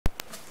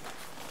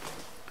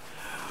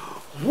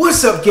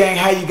What's up, gang?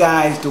 How you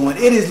guys doing?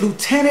 It is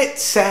Lieutenant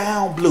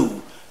Sound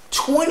Blue,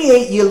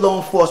 28-year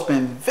law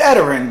enforcement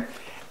veteran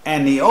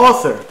and the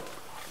author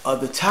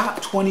of the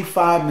top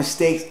 25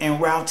 mistakes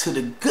en route to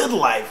the good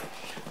life,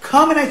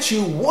 coming at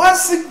you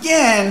once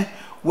again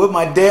with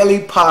my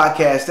daily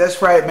podcast.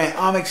 That's right, man.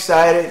 I'm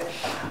excited,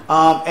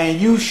 and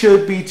you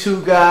should be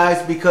too,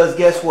 guys, because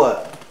guess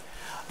what?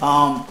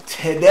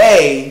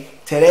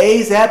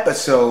 Today's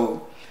episode,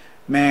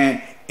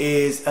 man,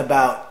 is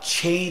about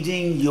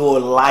changing your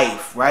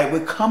life, right?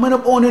 We're coming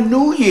up on the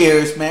New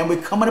Year's, man.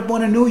 We're coming up on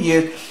the New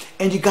Year's,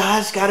 and you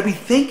guys got to be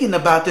thinking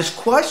about this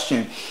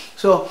question.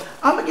 So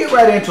I'm going to get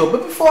right into it.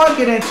 But before I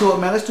get into it,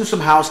 man, let's do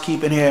some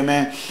housekeeping here,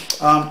 man.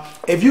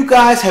 If you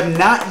guys have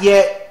not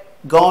yet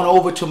gone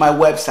over to my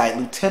website,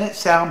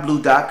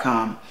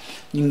 lieutenantsoundblue.com,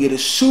 you can get a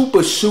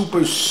super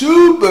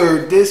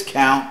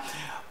discount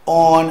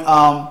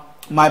on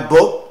my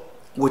book,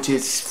 which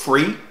is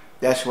free.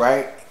 That's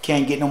right.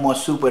 Can't get no more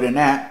super than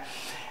that.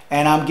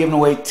 And I'm giving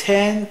away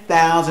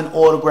 10,000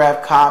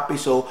 autographed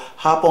copies. So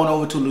hop on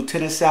over to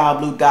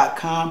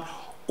lieutenantsoundblue.com.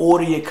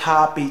 Order your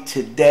copy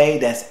today.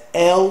 That's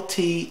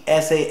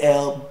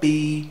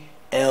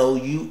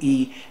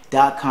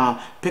LTSALBLUE.com.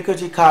 Pick up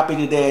your copy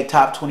today at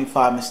Top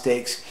 25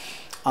 Mistakes,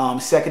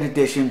 second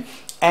edition.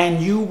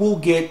 And you will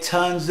get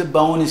tons of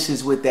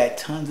bonuses with that.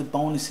 Tons of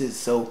bonuses.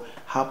 So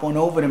hop on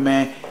over there,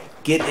 man.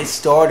 Get it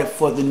started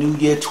for the new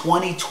year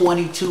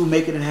 2022,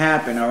 making it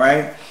happen, all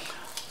right?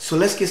 So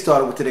let's get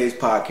started with today's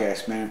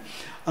podcast, man.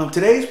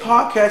 Today's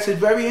podcast is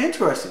very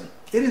interesting.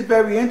 It is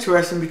very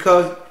interesting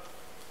because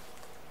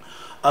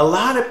a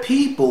lot of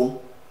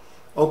people,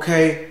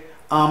 okay,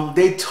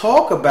 they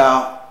talk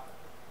about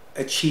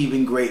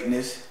achieving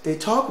greatness. They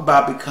talk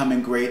about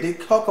becoming great. They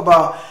talk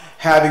about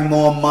having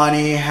more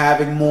money,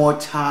 having more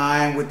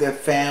time with their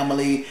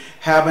family,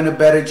 having a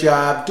better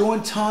job,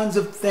 doing tons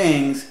of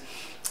things,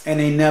 and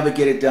they never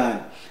get it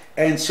done.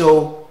 And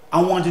so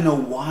I want to know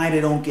why they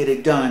don't get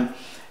it done.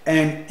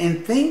 And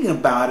in thinking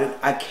about it,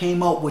 I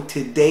came up with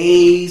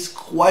today's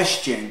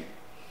question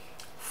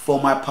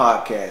for my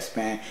podcast,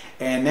 man.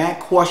 And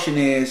that question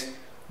is,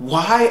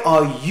 why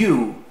are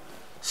you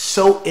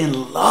so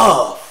in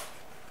love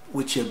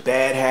with your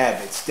bad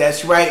habits?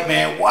 That's right,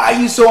 man. Why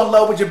are you so in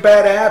love with your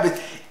bad habits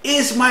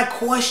is my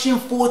question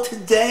for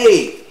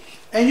today.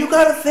 And you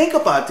got to think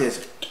about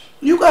this.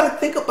 You got to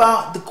think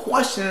about the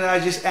question that I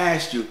just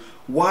asked you.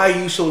 Why are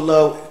you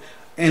so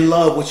in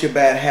love with your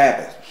bad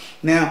habits?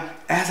 Now,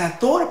 as I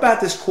thought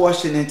about this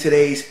question in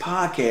today's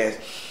podcast,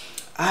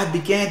 I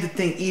began to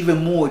think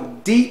even more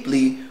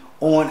deeply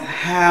on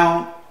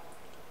how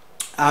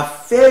our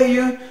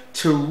failure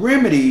to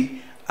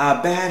remedy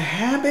our bad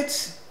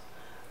habits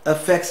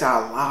affects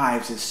our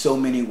lives in so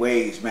many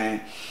ways,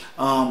 man.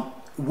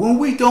 When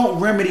we don't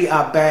remedy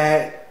our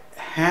bad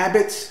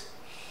habits,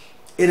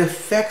 it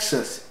affects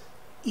us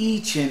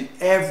each and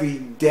every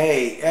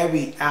day,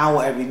 every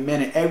hour, every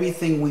minute.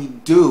 Everything we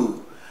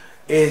do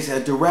is a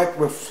direct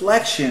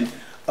reflection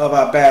of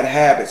our bad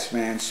habits,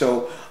 man.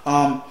 So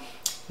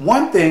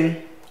one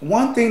thing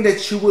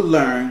that you will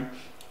learn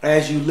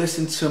as you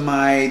listen to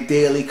my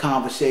daily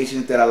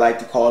conversations that I like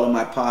to call on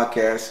my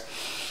podcast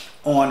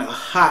on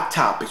hot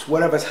topics,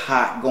 whatever's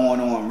hot going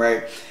on,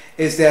 right,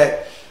 is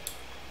that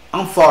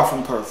I'm far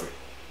from perfect.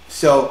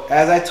 So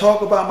as I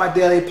talk about my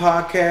daily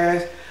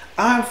podcast,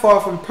 I'm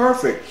far from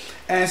perfect.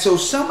 And so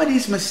some of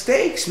these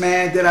mistakes,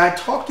 man, that I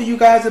talk to you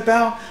guys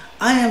about,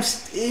 I am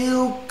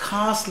still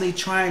constantly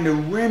trying to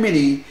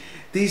remedy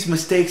these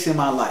mistakes in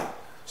my life.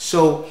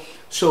 So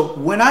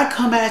when I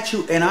come at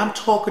you and I'm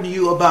talking to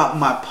you about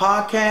my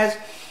podcast,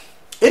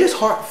 it is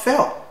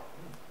heartfelt.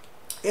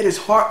 It is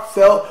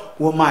heartfelt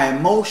with my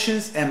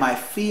emotions and my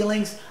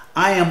feelings.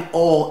 I am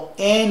all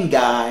in,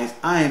 guys.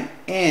 I am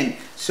in.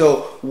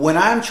 So when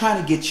I'm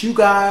trying to get you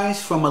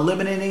guys from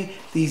eliminating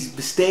these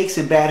mistakes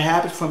and bad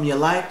habits from your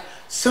life,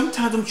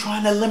 sometimes I'm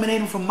trying to eliminate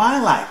them from my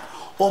life.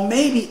 Or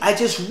maybe I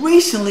just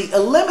recently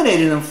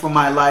eliminated them from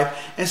my life.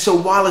 And so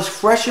while it's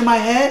fresh in my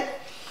head,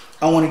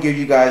 I want to give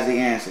you guys the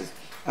answers.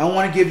 I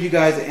want to give you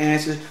guys the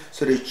answers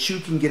so that you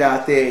can get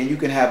out there and you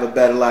can have a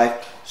better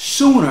life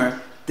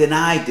sooner than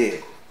I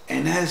did.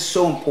 And that is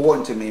so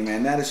important to me,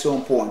 man. That is so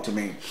important to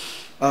me.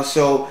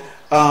 So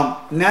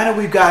now that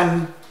we've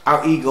gotten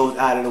our egos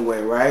out of the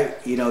way, right?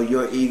 You know,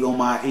 your ego,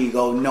 my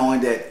ego,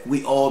 knowing that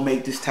we all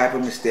make this type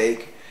of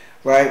mistake,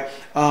 right?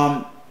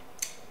 I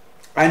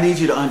need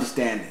you to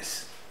understand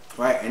this,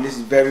 right? And this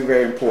is very,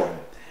 very important.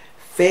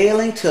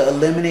 Failing to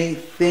eliminate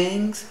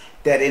things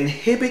that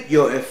inhibit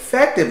your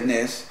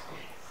effectiveness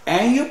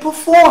and your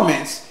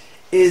performance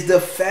is the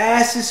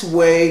fastest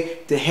way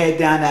to head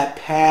down that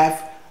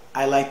path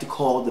I like to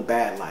call the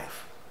bad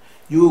life.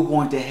 You are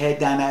going to head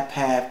down that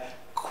path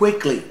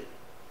quickly,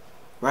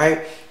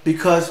 right?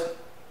 Because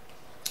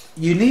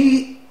you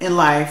need in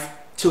life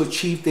to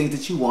achieve things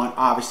that you want,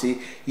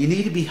 obviously. You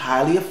need to be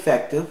highly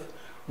effective,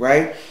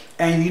 right?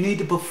 And you need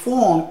to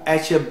perform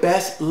at your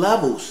best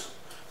levels,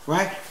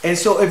 right? And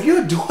so if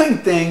you're doing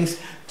things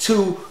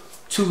to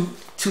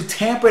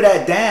tamper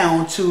that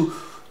down, to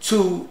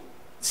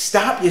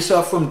stop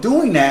yourself from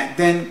doing that,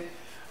 then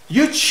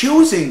You're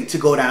choosing to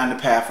go down the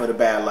path of the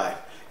bad life.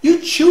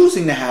 You're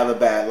choosing to have a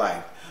bad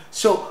life.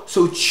 So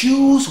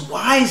choose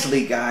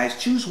wisely, guys.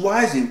 Choose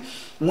wisely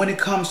when it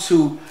comes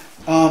to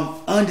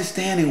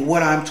understanding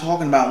what I'm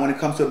talking about when it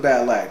comes to a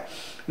bad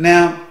life.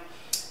 Now,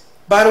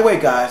 by the way,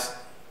 guys,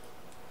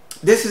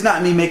 this is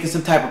not me making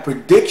some type of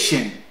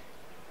prediction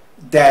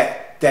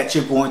that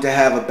you're going to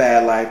have a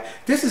bad life.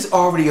 This is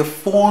already a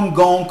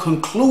foregone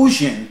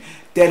conclusion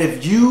that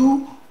if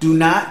you do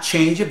not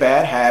change your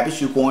bad habits,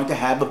 you're going to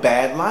have a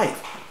bad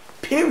life.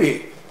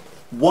 Period.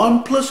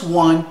 1 +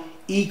 1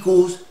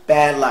 equals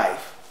bad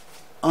life.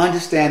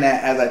 Understand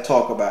that as I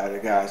talk about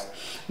it, guys.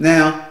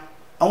 Now,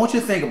 I want you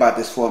to think about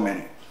this for a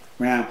minute.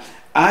 Now,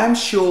 I'm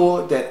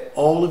sure that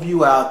all of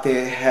you out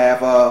there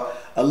have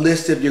a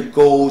list of your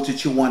goals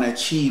that you want to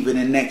achieve in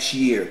the next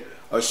year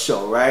or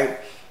so, right?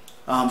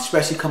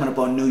 Especially coming up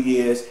on New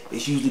Year's,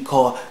 it's usually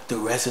called the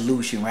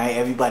resolution, right?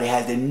 Everybody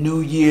has their New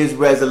Year's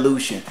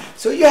resolution.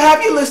 So you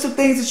have your list of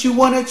things that you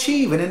want to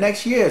achieve in the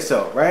next year or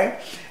so,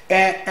 right?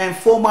 And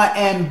for my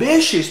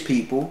ambitious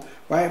people,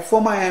 right?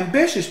 For my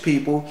ambitious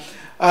people,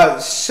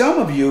 some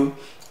of you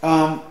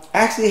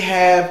actually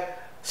have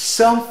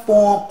some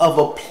form of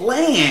a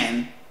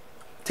plan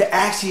to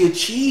actually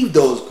achieve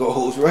those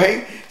goals,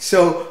 right?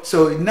 So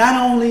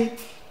not only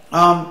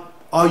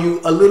are you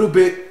a little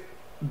bit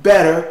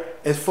better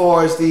as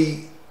far as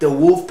the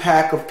wolf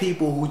pack of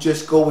people who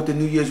just go with the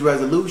New Year's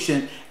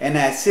resolution and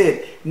that's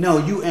it. No,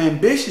 you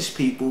ambitious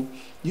people,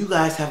 you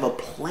guys have a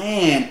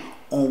plan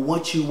on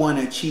what you want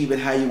to achieve and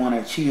how you want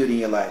to achieve it in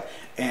your life.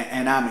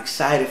 And I'm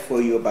excited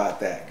for you about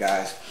that,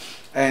 guys.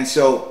 And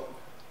so,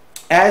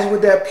 as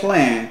with that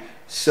plan,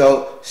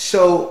 so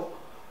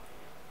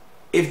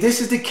if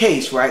this is the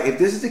case, right? If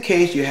this is the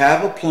case, you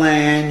have a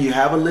plan, you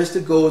have a list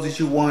of goals that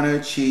you want to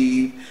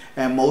achieve,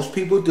 and most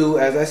people do,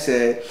 as I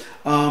said.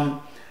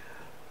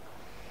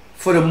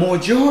 For the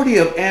majority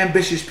of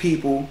ambitious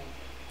people,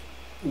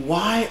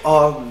 why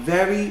are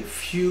very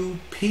few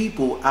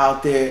people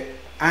out there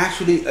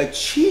actually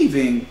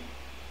achieving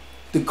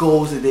the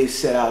goals that they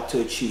set out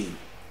to achieve?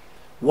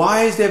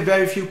 Why is there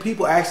very few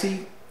people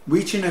actually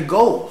reaching their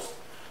goals,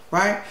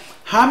 right?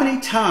 How many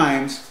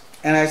times,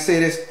 and I say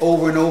this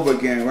over and over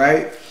again,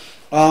 right?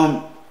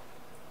 How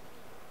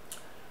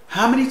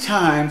many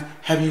times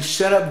have you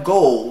set up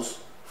goals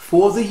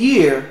for the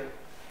year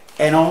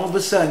and all of a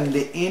sudden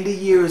the end of the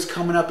year is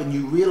coming up and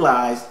you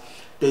realize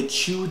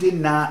that you did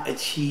not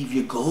achieve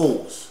your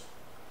goals?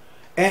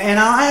 And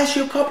I'll ask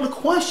you a couple of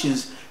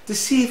questions to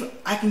see if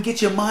I can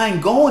get your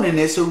mind going in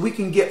this so we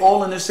can get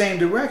all in the same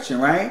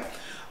direction, right?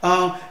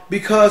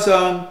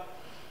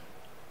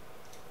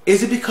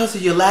 Is it because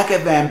of your lack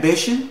of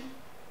ambition?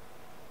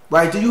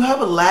 Right? Do you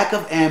have a lack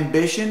of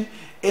ambition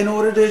in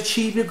order to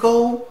achieve your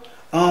goal?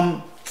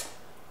 I'm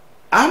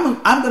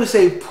going to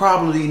say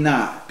probably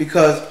not,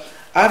 because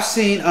I've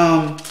seen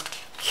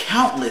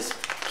countless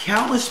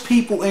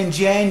people in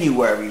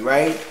January,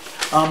 right?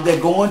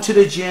 They're going to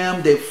the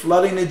gym, they're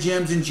flooding the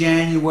gyms in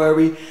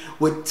January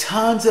with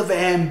tons of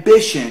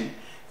ambition,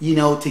 you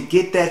know, to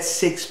get that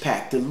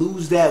six-pack, to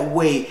lose that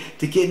weight,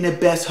 to get in the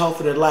best health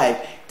of their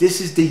life.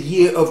 This is the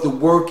year of the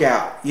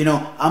workout. You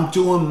know, I'm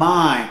doing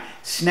mine,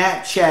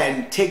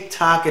 Snapchatting,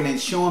 TikToking, and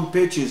showing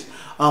pictures.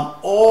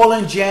 All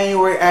in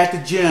January at the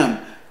gym,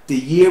 the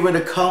year of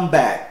the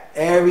comeback,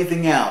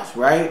 everything else,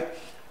 right?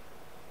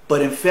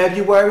 But in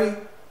February,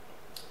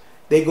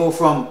 they go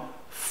from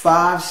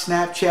 5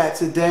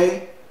 Snapchats a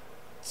day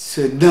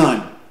to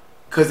none,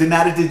 because they're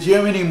not at the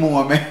gym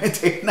anymore, man.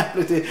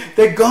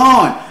 They're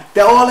gone.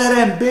 All that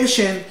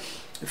ambition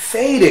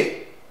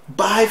faded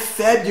by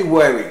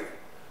February.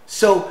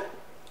 So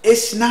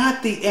it's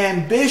not the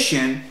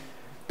ambition,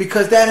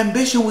 because that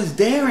ambition was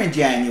there in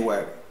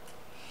January.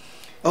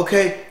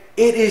 Okay,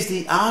 it is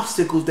the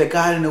obstacles that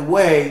got in the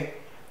way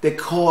that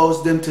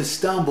caused them to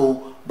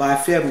stumble by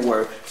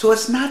February. So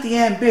it's not the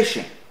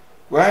ambition,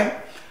 right?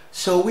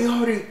 So we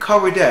already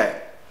covered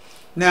that.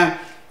 Now,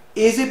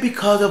 is it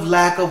because of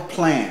lack of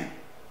plan,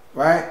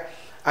 right?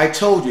 I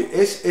told you,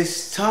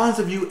 it's tons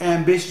of you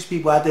ambitious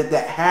people out there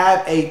that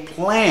have a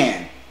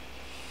plan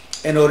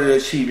in order to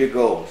achieve your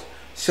goals.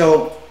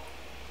 So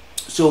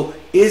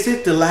is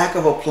it the lack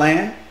of a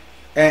plan?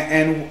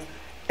 And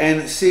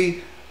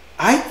see,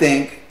 I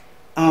think,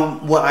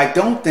 well, I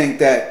don't think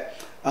that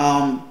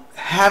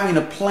having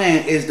a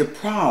plan is the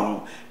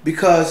problem,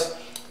 because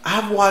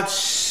I've watched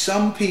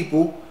some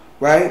people,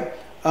 right,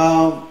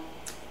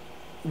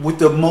 with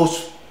the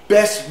most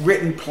best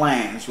written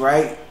plans,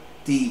 right,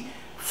 the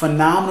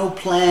phenomenal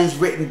plans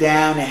written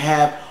down and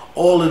have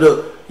all of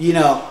the, you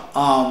know,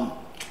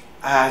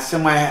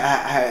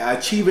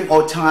 Achieving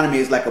Autonomy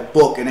is like a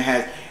book, and it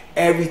has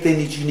everything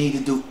that you need to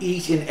do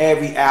each and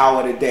every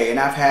hour of the day. And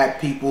I've had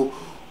people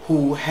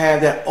who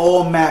have that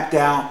all mapped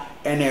out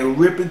and they're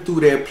ripping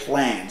through their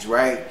plans,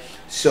 right?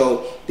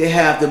 So they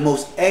have the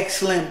most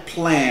excellent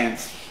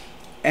plans,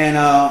 and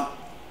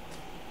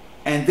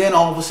then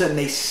all of a sudden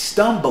they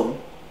stumble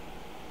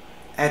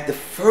at the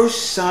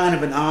first sign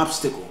of an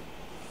obstacle,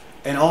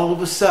 and all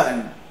of a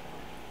sudden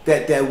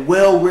that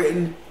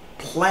well-written,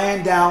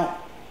 planned out,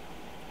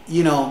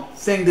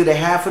 thing that they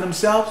have for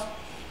themselves,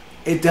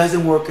 it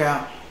doesn't work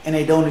out and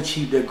they don't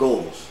achieve their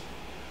goals.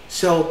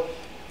 So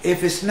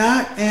if it's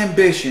not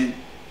ambition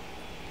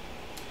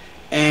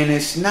and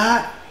it's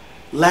not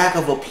lack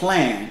of a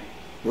plan,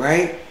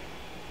 right?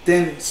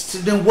 Then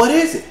what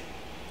is it?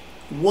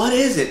 What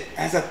is it?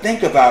 As I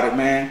think about it,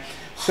 man.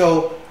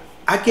 So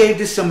I gave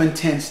this some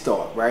intense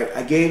thought, right?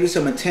 I gave this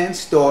some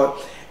intense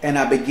thought, and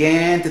I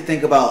began to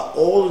think about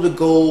all of the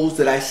goals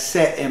that I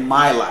set in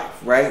my life,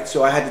 right?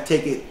 So I had to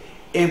take it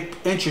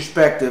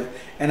introspective,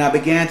 and I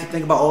began to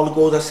think about all the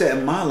goals I set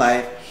in my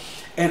life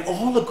and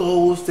all the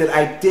goals that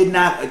I did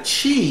not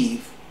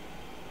achieve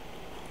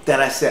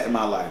that I set in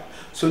my life.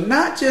 So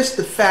not just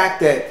the fact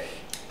that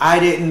I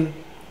didn't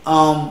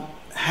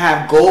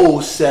have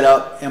goals set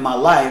up in my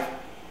life,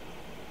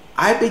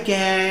 I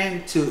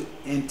began to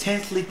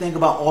intensely think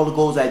about all the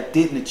goals I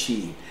didn't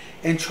achieve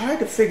and try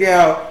to figure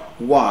out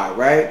why,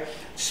 right?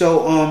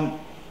 So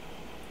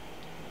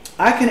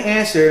I can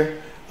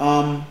answer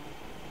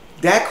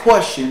that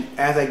question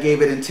as I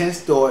gave it intense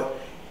thought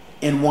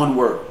in one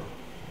word.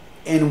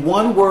 In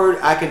one word,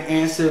 I can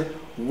answer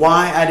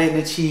why I didn't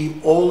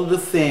achieve all of the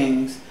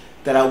things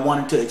that I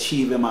wanted to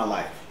achieve in my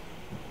life.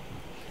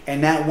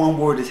 And that one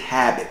word is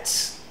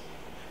habits.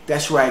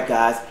 That's right,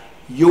 guys.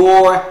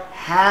 Your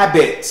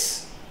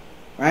habits,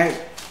 right?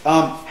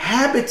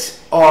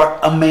 Habits are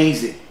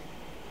amazing.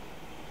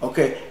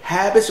 Okay,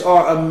 habits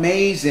are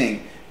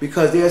amazing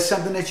because there's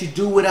something that you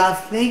do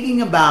without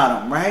thinking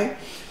about them, right?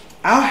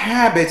 Our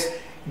habits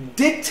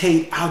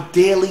dictate our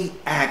daily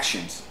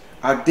actions.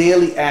 Our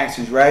daily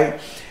actions, right?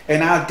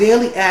 And our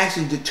daily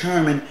actions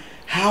determine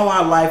how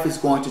our life is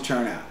going to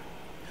turn out.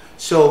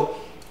 So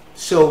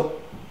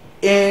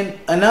in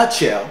a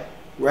nutshell,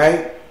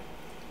 right?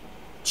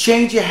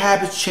 Change your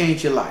habits,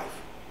 change your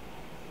life.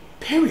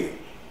 Period.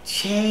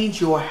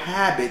 Change your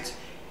habits,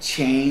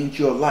 change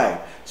your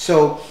life.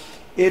 So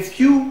if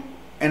you,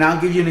 and I'll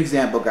give you an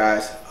example,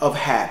 guys, of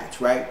habits,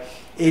 right?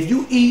 If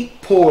you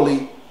eat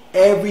poorly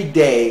every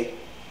day,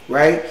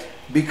 right?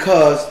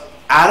 Because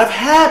out of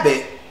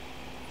habit,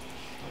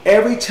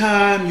 every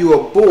time you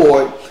are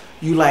bored,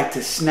 you like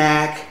to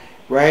snack,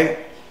 right?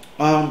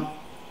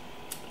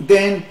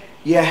 Then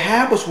your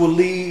habits will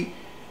lead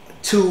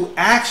to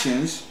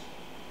actions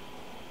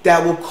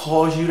that will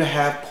cause you to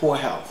have poor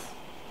health.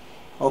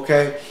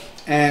 Okay?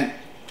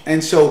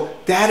 And so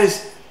that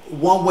is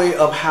one way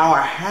of how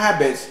our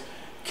habits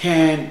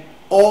can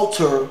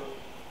alter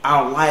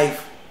our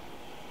life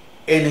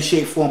in a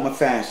shape, form, or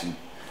fashion.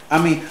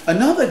 I mean,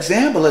 another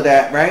example of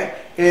that, right,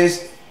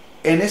 is,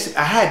 and this,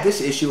 I had this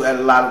issue at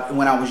a lot of,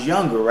 when I was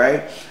younger,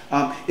 right?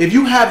 If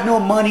you have no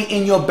money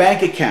in your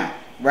bank account,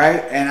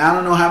 right, and I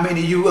don't know how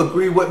many of you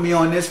agree with me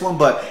on this one,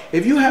 but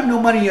if you have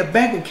no money in your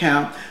bank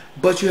account,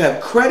 but you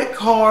have credit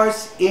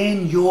cards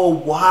in your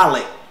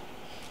wallet,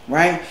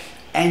 right,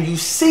 and you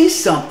see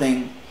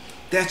something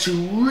that you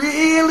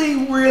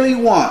really, really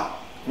want,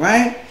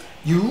 right?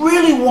 You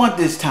really want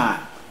this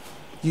time.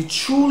 You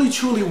truly,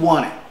 truly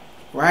want it,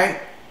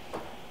 right?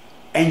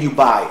 And you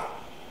buy it.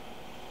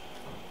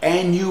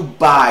 And you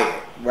buy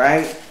it,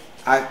 right?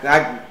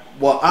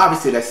 Well,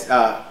 obviously that's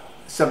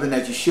something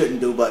that you shouldn't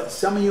do, but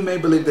some of you may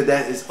believe that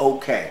that is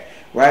okay,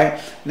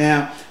 right?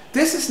 Now,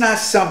 this is not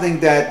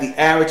something that the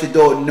average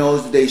adult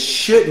knows that they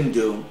shouldn't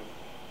do,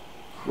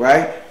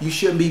 right? You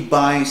shouldn't be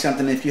buying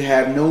something if you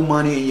have no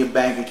money in your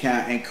bank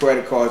account and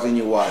credit cards in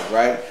your wallet,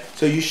 right?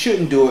 So you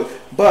shouldn't do it,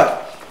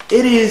 but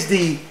it is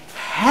the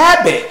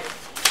habit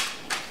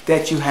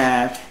that you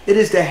have. It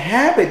is the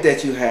habit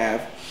that you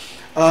have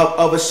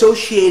of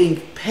associating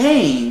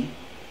pain,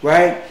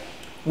 right,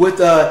 with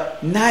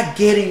not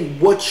getting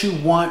what you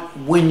want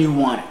when you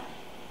want it.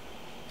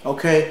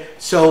 Okay?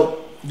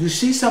 So you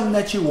see something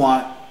that you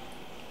want,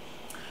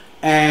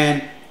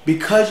 and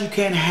because you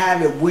can't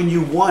have it when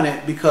you want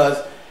it, because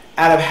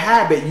out of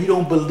habit you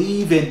don't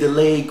believe in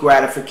delayed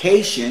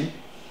gratification,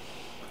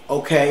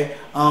 okay,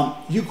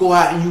 you go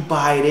out and you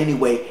buy it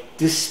anyway,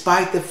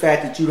 despite the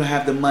fact that you don't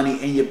have the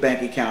money in your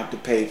bank account to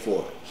pay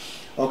for it.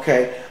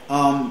 Okay,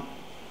 I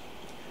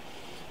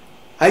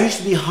used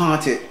to be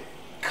haunted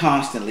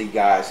constantly,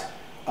 guys,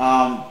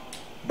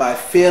 by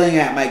failing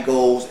at my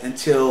goals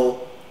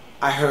until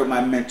I heard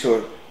my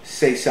mentor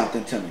say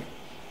something to me,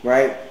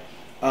 right?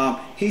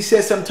 He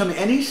said something to me,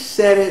 and he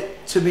said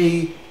it to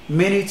me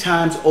many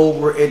times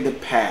over in the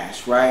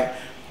past, right?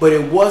 But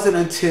it wasn't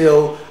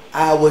until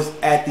I was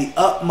at the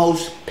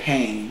utmost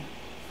pain,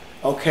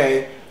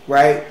 okay,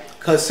 right?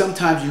 Because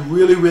sometimes you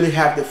really, really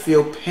have to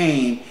feel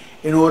pain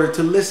in order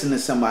to listen to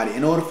somebody,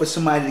 in order for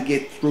somebody to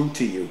get through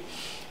to you.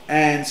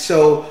 And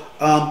so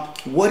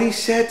what he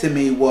said to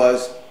me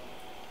was,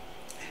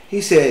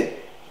 he said,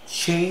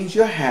 change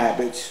your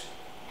habits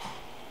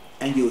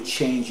and you'll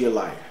change your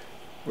life,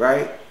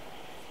 right?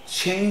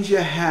 Change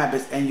your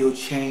habits and you'll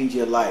change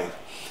your life.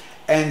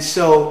 And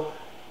so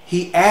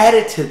he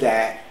added to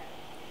that,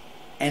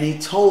 and he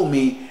told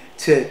me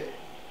to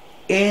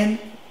end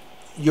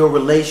your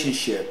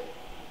relationship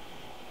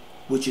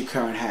with your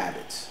current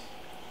habits.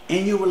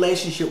 In your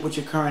relationship with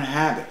your current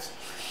habits.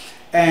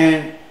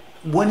 And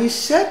when he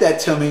said that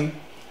to me,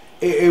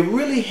 it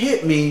really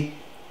hit me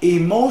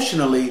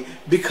emotionally,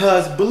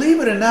 because believe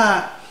it or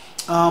not,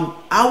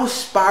 I was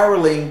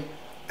spiraling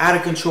out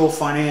of control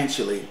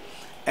financially,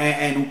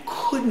 and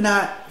could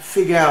not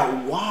figure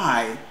out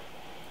why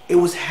it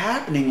was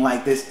happening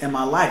like this in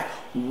my life.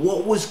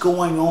 What was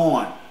going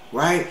on,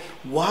 right?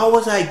 Why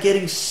was I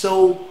getting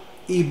so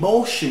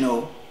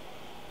emotional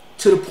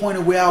to the point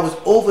of where I was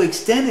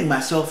overextending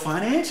myself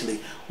financially?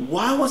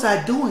 Why was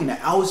I doing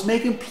that? I was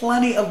making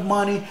plenty of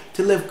money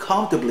to live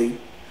comfortably,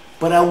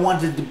 but I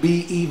wanted to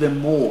be even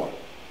more,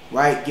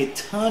 right? Get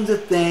tons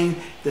of things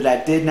that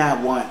I did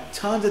not want,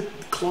 tons of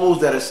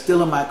clothes that are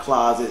still in my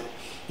closet,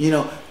 you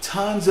know,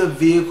 tons of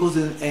vehicles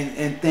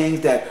and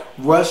things that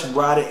rust,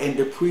 rotted, and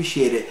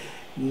depreciated.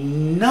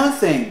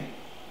 Nothing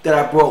that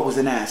I brought was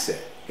an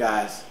asset,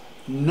 guys.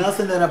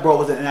 Nothing that I brought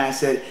was an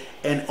asset,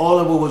 and all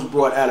of it was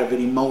brought out of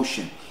an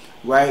emotion,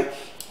 right?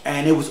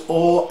 And it was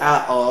all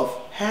out of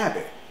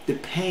habit. The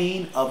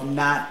pain of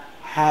not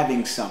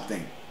having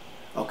something,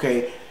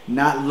 okay?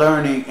 Not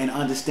learning and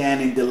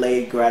understanding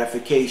delayed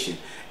gratification.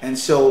 And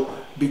so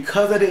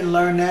because I didn't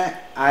learn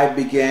that, I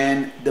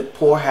began the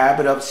poor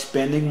habit of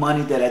spending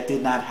money that I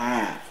did not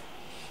have.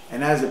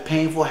 And that is a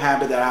painful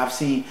habit that I've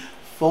seen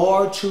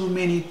far too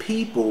many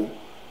people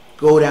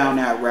go down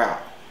that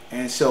route.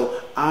 And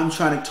so I'm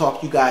trying to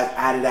talk you guys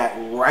out of that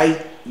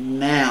right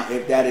now,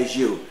 if that is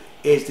you.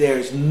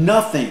 There's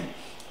nothing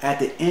at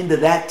the end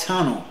of that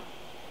tunnel,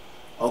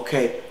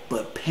 okay,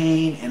 but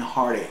pain and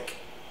heartache.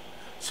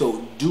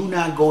 So do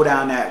not go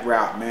down that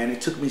route, man.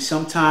 It took me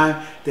some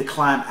time to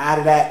climb out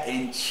of that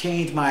and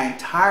change my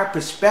entire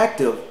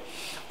perspective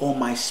on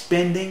my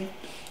spending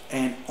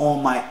and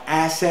on my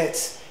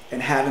assets,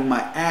 and having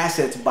my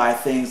assets buy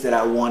things that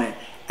I wanted,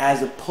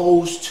 as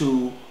opposed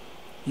to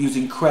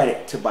using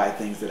credit to buy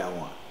things that I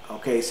want.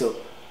 Okay, so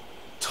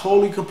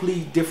totally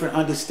complete different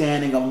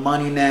understanding of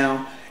money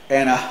now,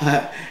 and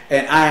I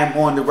am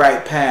on the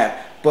right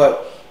path.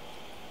 But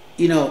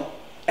you know,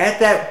 at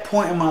that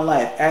point in my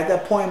life, as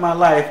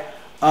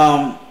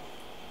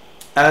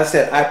I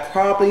said, I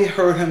probably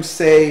heard him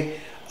say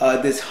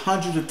this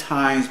hundreds of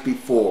times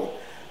before,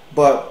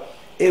 but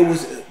it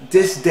was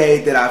this day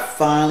that I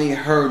finally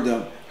heard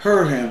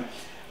him,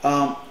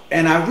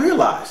 and I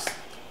realized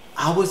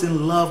I was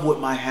in love with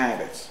my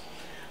habits.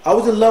 I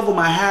was in love with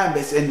my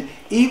habits, and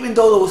even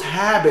though those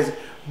habits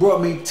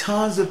brought me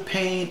tons of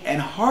pain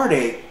and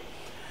heartache,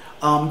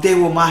 they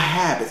were my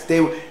habits. They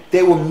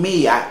were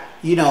me.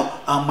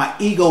 My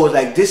ego was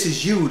like, this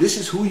is you. This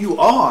is who you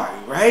are,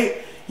 right?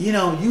 You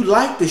know, you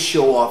like to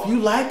show off. You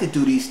like to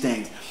do these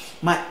things.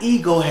 My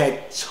ego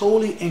had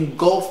totally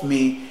engulfed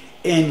me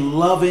in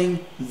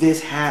loving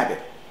this habit.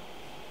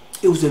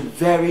 It was a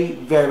very,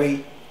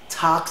 very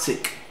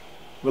toxic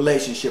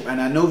relationship.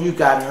 And I know you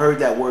guys heard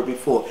that word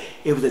before.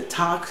 It was a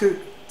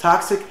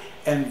toxic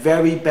and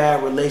very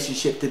bad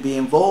relationship to be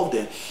involved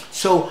in.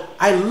 So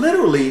I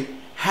literally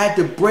had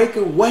to break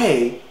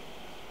away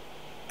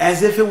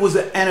as if it was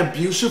an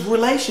abusive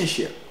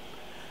relationship,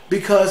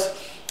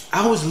 because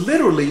I was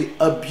literally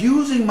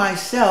abusing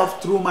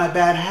myself through my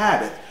bad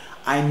habits.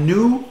 I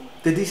knew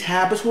that these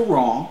habits were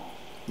wrong,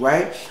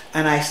 right?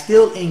 And I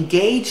still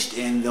engaged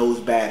in those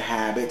bad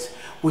habits,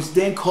 which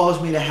then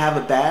caused me to have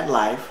a bad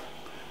life,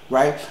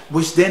 right?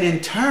 Which then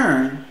in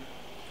turn,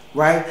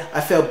 right,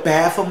 I felt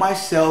bad for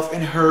myself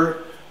and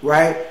hurt,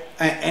 right?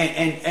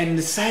 And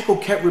the cycle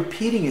kept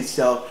repeating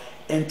itself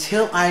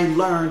until I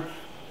learned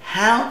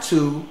how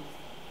to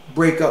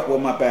break up with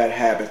my bad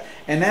habits.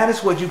 And that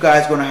is what you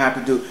guys are going to have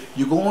to do.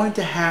 You're going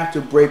to have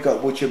to break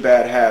up with your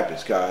bad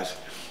habits, guys.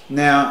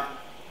 Now,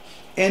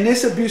 in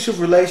this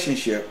abusive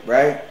relationship,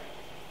 right,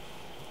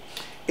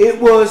 it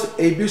was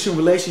an abusive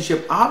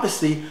relationship,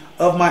 obviously,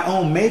 of my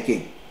own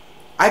making.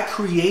 I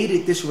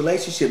created this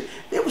relationship.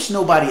 There was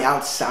nobody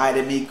outside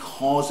of me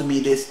causing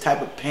me this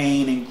type of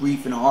pain and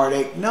grief and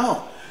heartache.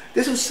 No,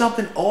 this was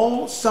something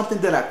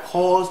that I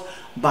caused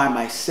by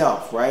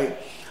myself, right?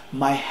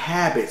 My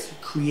habits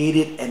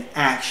created an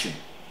action.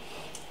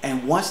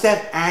 And once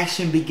that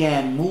action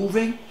began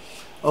moving,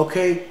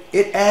 okay,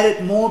 it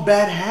added more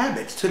bad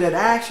habits to that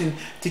action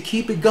to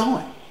keep it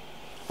going.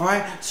 All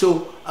right,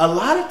 so a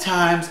lot of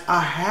times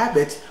our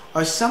habits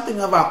are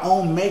something of our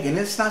own making.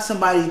 It's not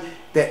somebody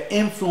that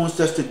influenced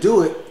us to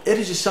do it. It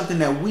is just something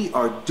that we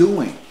are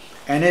doing,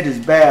 and it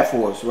is bad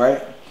for us,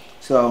 right?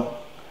 So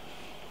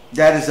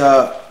that is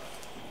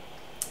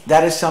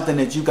something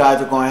that you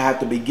guys are going to have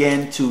to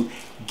begin to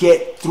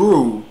get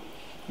through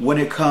when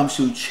it comes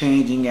to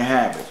changing your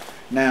habits.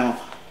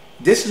 Now,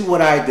 this is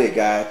what I did,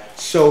 guys.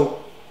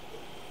 So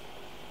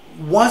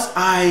once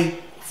I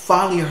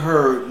finally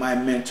heard my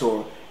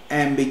mentor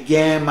and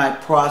began my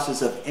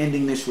process of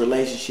ending this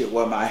relationship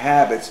with my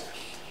habits,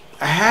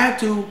 I had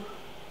to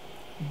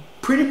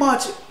pretty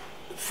much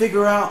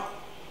figure out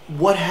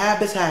what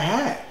habits I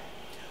had.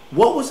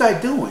 What was I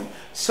doing?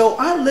 So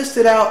I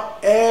listed out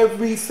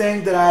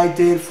everything that I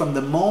did from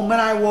the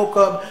moment I woke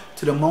up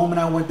to the moment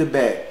I went to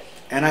bed.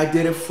 And I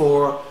did it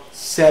for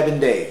 7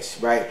 days,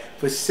 right?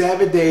 For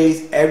 7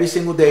 days, every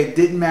single day, it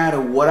didn't matter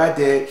what I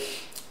did.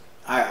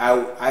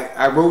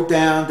 I wrote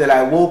down that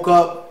I woke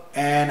up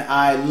and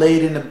I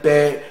laid in the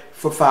bed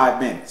for 5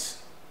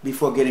 minutes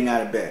before getting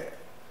out of bed.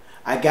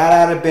 I got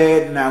out of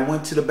bed and I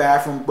went to the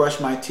bathroom,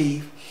 brushed my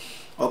teeth,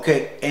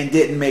 okay, and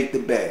didn't make the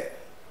bed,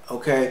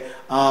 okay.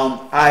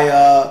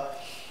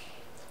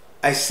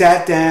 I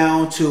sat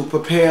down to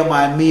prepare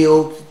my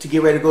meal to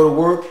get ready to go to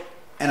work,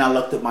 and I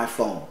looked at my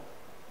phone,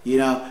 you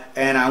know,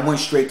 and I went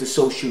straight to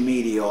social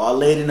media. Or I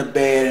laid in the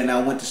bed and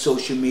I went to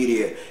social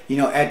media. You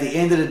know, at the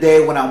end of the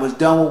day, when I was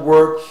done with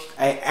work,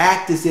 I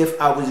act as if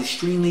I was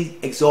extremely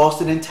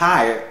exhausted and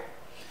tired,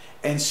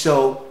 and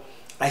so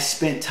I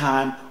spent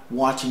time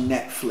watching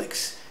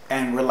Netflix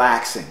and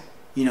relaxing,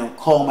 you know,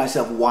 call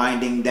myself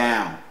winding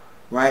down,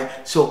 right?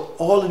 So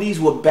all of these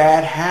were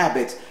bad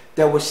habits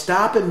that were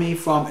stopping me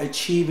from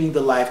achieving the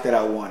life that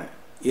I wanted,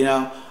 you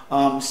know.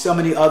 Some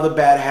of the other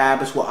bad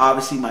habits were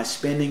obviously my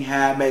spending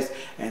habits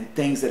and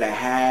things that I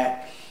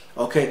had,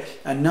 okay.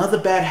 Another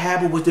bad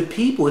habit was the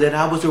people that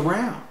I was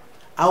around.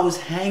 I was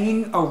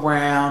hanging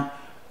around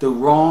the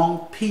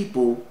wrong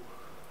people,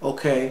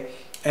 okay.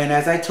 And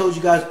as I told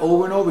you guys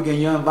over and over again,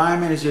 your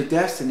environment is your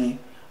destiny,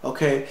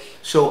 okay.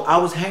 So I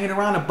was hanging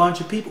around a bunch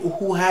of people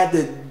who had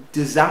the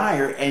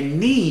desire and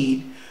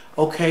need,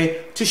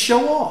 okay, to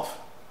show off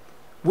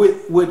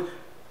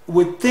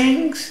with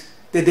things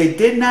that they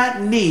did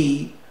not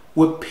need,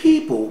 with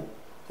people,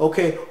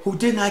 okay, who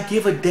did not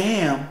give a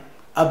damn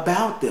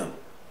about them,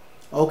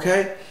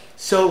 okay.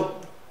 So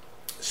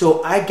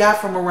I got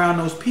from around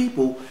those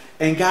people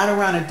and got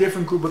around a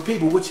different group of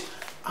people, which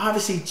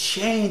obviously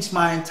changed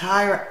my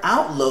entire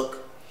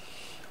outlook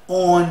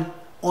on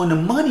the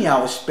money I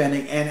was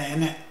spending,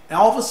 and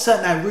all of a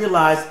sudden I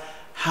realized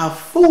how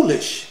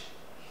foolish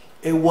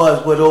it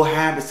was with those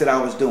habits that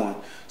I was doing.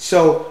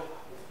 So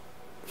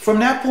from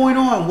that point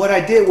on, what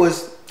I did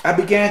was I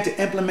began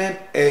to implement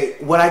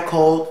what I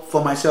called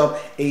for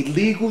myself a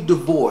legal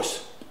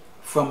divorce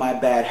from my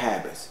bad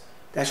habits.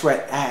 That's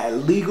right, I had a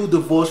legal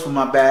divorce from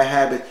my bad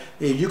habits.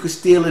 You could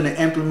steal it and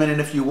implement it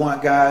if you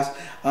want, guys.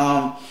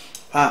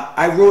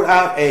 I wrote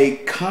out a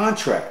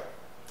contract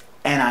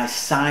and I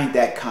signed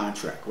that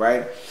contract,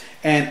 right?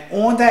 And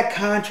on that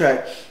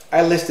contract,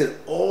 I listed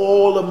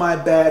all of my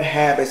bad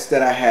habits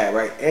that I had,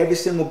 right? Every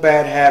single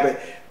bad habit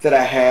that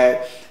I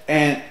had.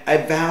 And I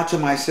vowed to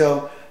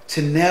myself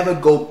to never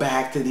go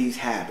back to these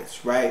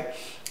habits, right?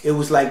 It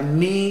was like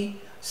me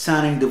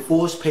signing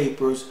divorce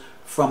papers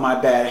from my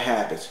bad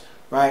habits,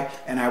 right?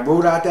 And I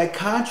wrote out that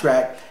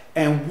contract.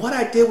 And what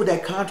I did with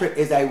that contract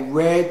is I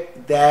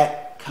read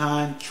that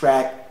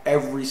contract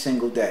every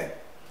single day.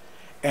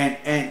 And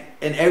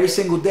every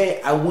single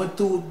day I went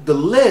through the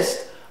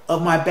list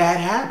of my bad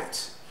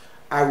habits.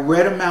 I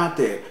read them out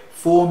there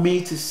for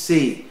me to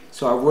see.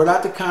 So I wrote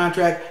out the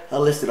contract, I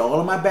listed all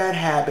of my bad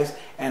habits,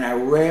 and I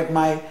read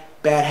my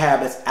bad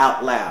habits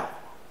out loud.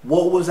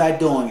 What was I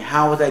doing?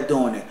 How was I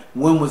doing it?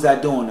 When was I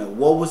doing it?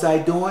 What was I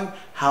doing?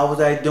 How was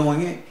I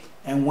doing it?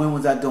 And when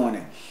was I doing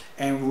it?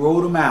 And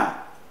wrote them out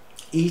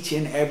each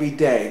and every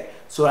day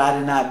so I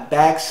did not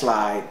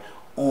backslide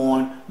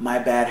on my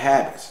bad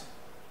habits.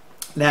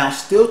 Now,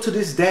 still to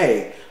this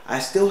day, I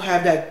still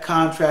have that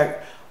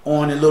contract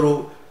on a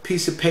little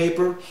piece of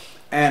paper,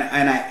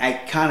 and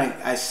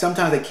I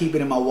sometimes I keep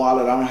it in my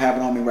wallet. I don't have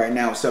it on me right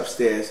now. It's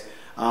upstairs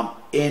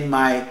in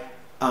my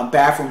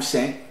bathroom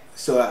sink.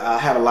 So I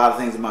have a lot of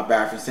things in my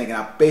bathroom sink, and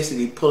I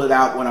basically pull it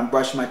out when I'm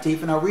brushing my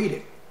teeth and I read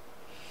it.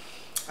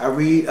 I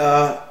read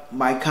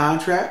my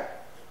contract,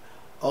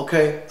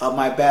 okay, of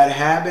my bad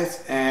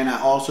habits, and I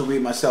also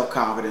read my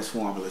self-confidence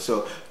formula.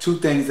 So two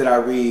things that I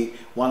read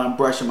while I'm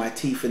brushing my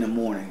teeth in the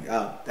morning.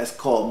 That's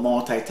called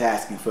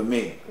multitasking for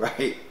me,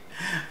 right?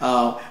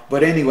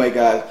 But anyway,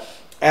 guys,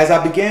 as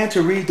I began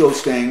to read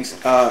those things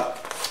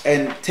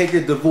and take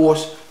the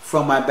divorce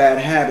from my bad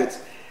habits,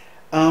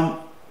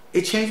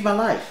 it changed my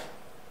life.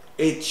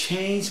 It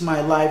changed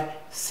my life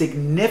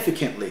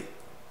significantly,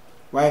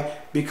 right?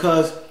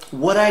 Because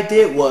what I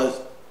did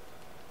was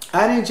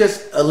I didn't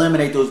just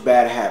eliminate those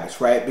bad habits,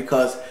 right?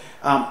 Because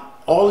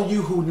all of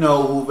you who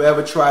know, who've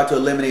ever tried to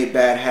eliminate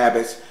bad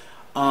habits,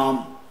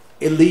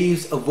 it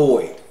leaves a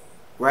void,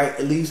 right?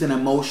 It leaves an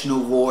emotional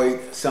void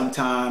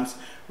sometimes,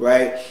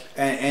 right?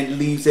 And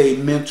leaves a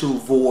mental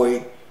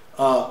void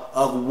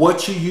of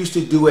what you used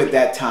to do at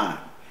that time.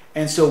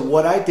 And so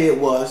what I did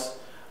was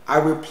I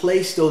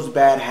replaced those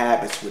bad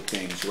habits with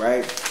things,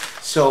 right?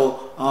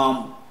 So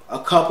a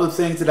couple of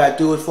things that I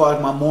do as far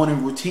as my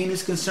morning routine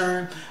is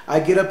concerned, I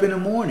get up in the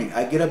morning.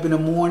 I get up in the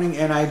morning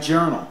and I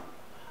journal.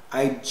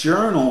 I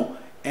journal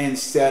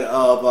instead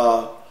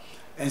of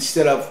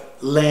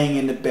laying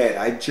in the bed.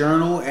 I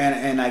journal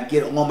and I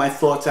get all my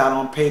thoughts out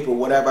on paper.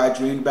 Whatever I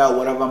dreamed about,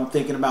 whatever I'm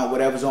thinking about,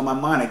 whatever's on my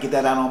mind, I get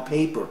that out on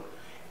paper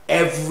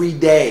every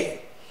day.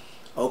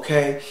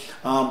 Okay,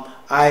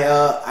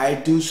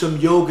 I do some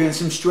yoga and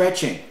some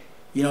stretching,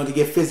 you know, to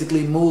get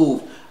physically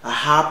moved. I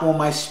hop on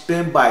my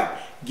spin bike,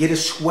 get a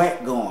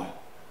sweat going,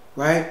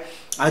 right?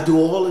 I do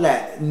all of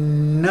that.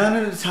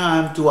 None of the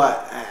time do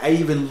I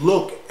even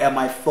look at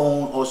my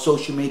phone or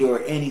social media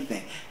or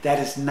anything. That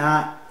is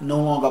no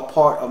longer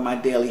part of my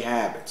daily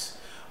habits.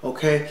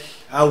 Okay,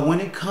 when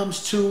it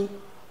comes to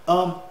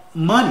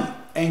money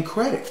and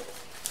credit,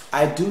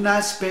 I do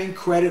not spend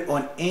credit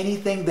on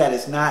anything that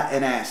is not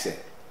an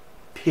asset.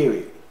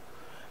 Period.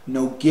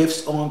 No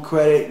gifts on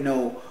credit.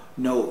 No,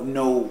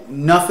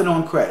 nothing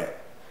on credit.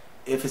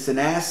 If it's an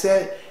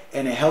asset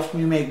and it helps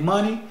me make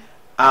money,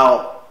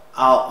 I'll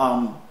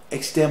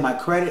extend my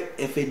credit.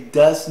 If it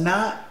does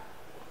not,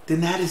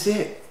 then that is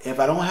it. If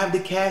I don't have the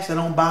cash, I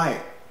don't buy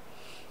it.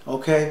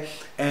 Okay,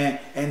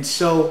 and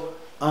so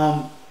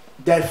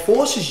that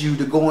forces you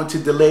to go into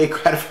delayed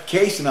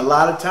gratification a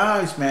lot of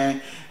times,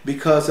 man,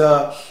 because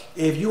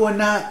if you are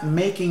not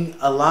making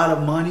a lot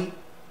of money,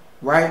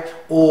 right,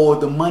 or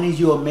the money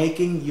you are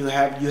making, you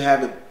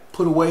have it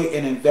put away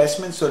in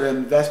investments so that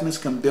investments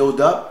can build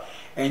up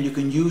and you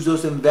can use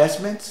those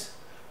investments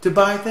to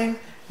buy things,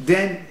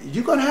 then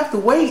you're gonna have to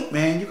wait,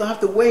 man. You're gonna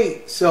have to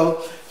wait.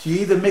 So you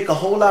either make a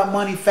whole lot of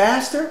money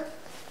faster,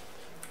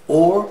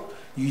 or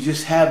you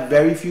just have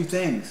very few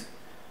things.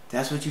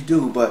 That's what you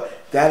do.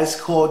 But that is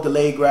called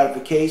delayed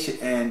gratification.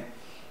 And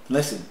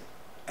listen,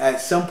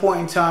 at some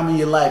point in time in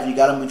your life, you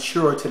got to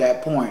mature to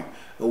that point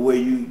where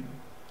you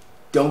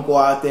don't go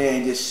out there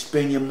and just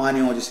spend your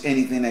money on just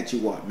anything that you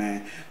want,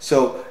 man.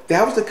 So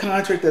that was the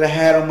contract that I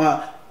had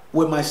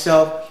with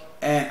myself,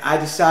 and I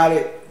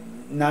decided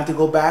not to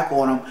go back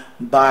on them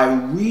by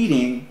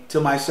reading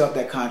to myself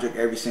that contract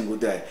every single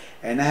day.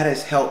 And that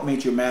has helped me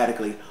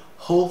dramatically.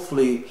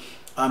 Hopefully,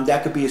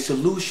 that could be a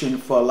solution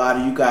for a lot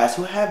of you guys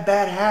who have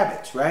bad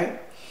habits, right?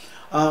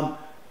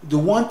 The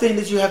one thing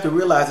that you have to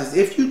realize is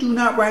if you do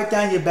not write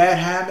down your bad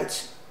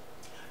habits,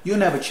 you'll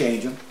never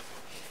change them.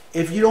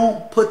 If you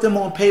don't put them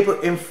on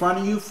paper in front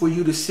of you for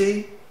you to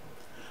see,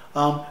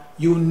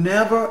 you'll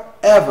never,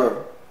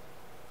 ever,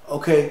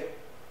 okay,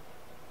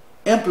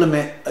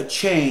 implement a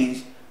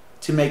change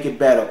to make it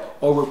better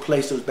or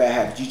replace those bad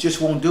habits. You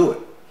just won't do it,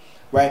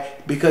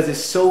 right? Because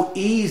it's so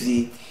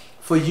easy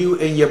for you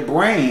in your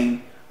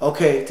brain,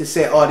 okay, to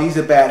say, oh, these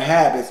are bad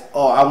habits,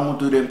 oh, I won't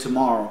do them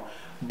tomorrow.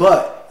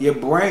 But your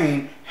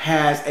brain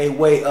has a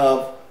way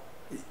of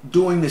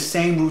doing the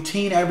same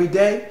routine every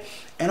day,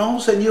 and all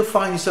of a sudden you'll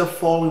find yourself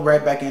falling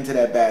right back into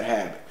that bad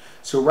habit.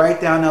 So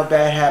write down our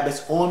bad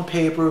habits on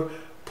paper,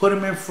 put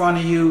them in front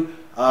of you,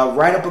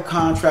 write up a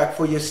contract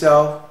for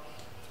yourself,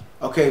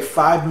 okay,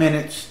 5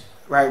 minutes,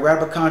 right, write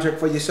up a contract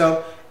for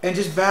yourself, and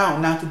just vow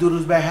not to do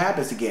those bad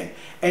habits again.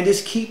 And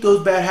just keep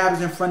those bad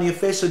habits in front of your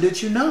face so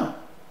that you know.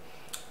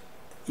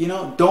 You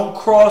know, don't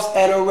cross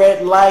at a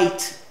red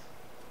light.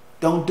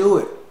 Don't do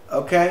it,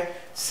 okay?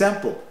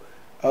 Simple,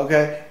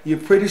 okay? You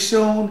pretty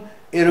soon,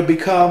 it'll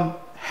become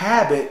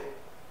habit.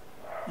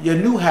 Your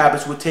new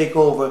habits will take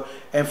over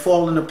and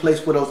fall into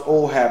place where those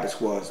old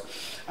habits was.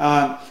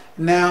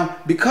 Now,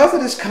 because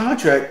of this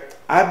contract,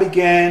 I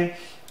began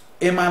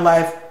in my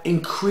life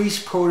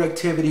increase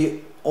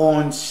productivity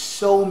on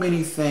so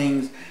many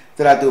things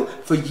that I do.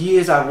 For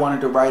years, I wanted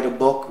to write a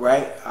book,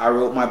 right? I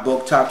wrote my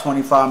book, Top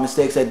 25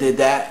 Mistakes. I did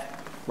that,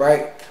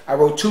 right? I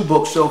wrote 2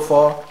 books so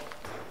far,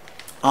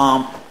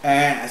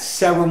 and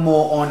several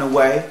more on the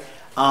way.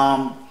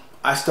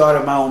 I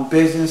started my own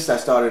business. I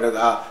started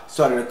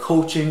a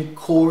coaching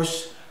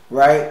course,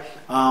 right?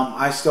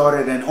 I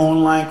started an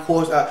online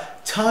course.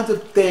 Tons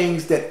of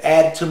things that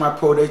added to my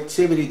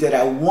productivity that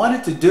I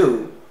wanted to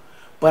do,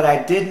 but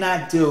I did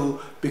not do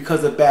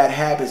because of bad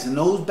habits. And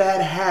those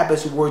bad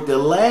habits were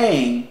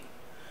delaying,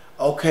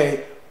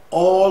 okay,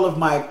 all of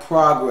my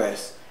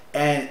progress,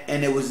 and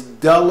it was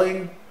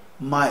dulling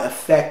my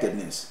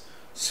effectiveness.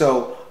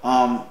 So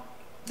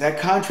that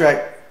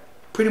contract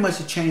pretty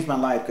much changed my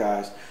life,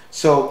 guys.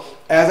 So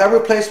as I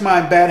replaced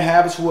my bad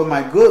habits with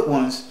my good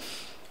ones,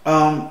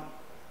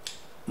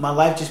 my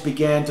life just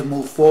began to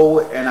move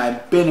forward, and I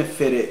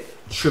benefited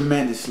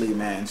tremendously,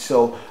 man.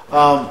 So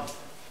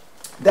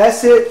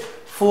that's it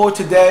for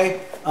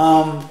today.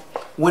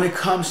 When it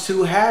comes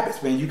to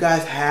habits, man, you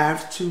guys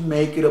have to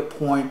make it a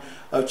point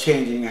of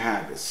changing your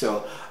habits.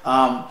 So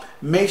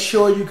make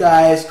sure you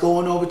guys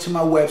going over to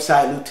my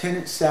website,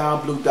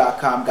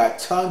 lieutenantsalblue.com. Got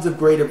tons of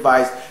great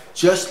advice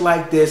just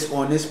like this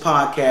on this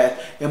podcast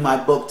in my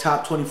book,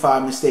 Top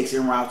 25 Mistakes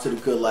En Route to the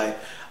Good Life.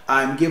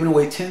 I'm giving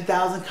away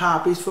 10,000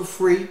 copies for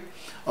free.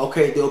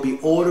 Okay, there'll be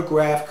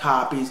autographed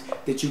copies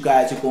that you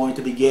guys are going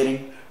to be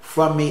getting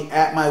from me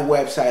at my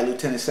website,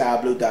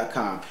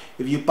 lieutenantsalblue.com.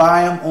 If you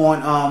buy them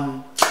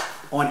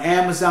on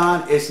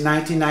Amazon, it's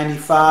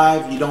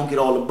 $19.95. You don't get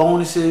all the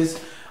bonuses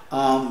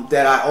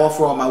that I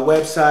offer on my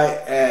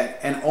website,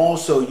 and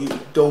also you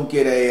don't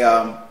get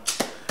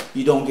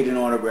an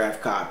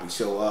autographed copy.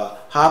 So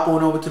hop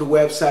on over to the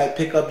website,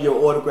 pick up your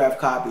autographed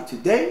copy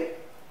today,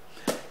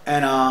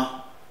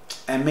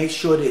 and make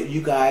sure that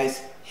you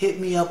guys hit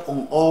me up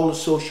on all the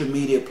social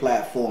media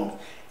platforms: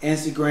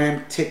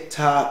 Instagram,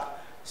 TikTok,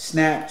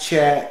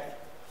 Snapchat,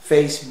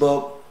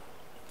 Facebook,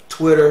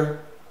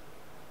 Twitter,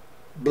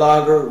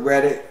 Blogger,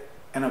 Reddit,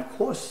 and of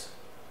course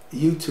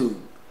YouTube.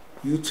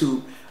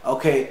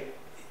 Okay,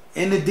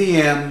 in the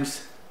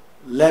DMs,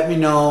 let me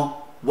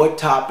know what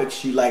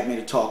topics you'd like me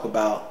to talk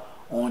about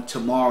on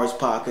tomorrow's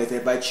podcast.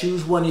 If I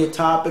choose one of your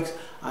topics,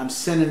 I'm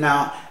sending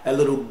out a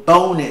little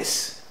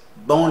bonus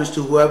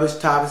to whoever's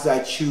topics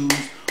I choose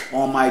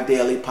on my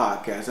daily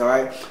podcast. All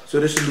right, so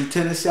this is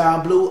Lieutenant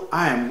Sound Blue.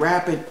 I am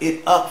wrapping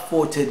it up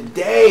for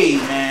today,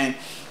 man,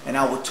 and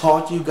I will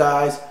talk to you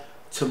guys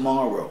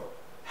tomorrow.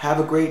 Have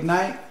a great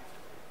night.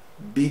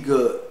 Be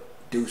good.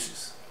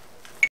 Deuces.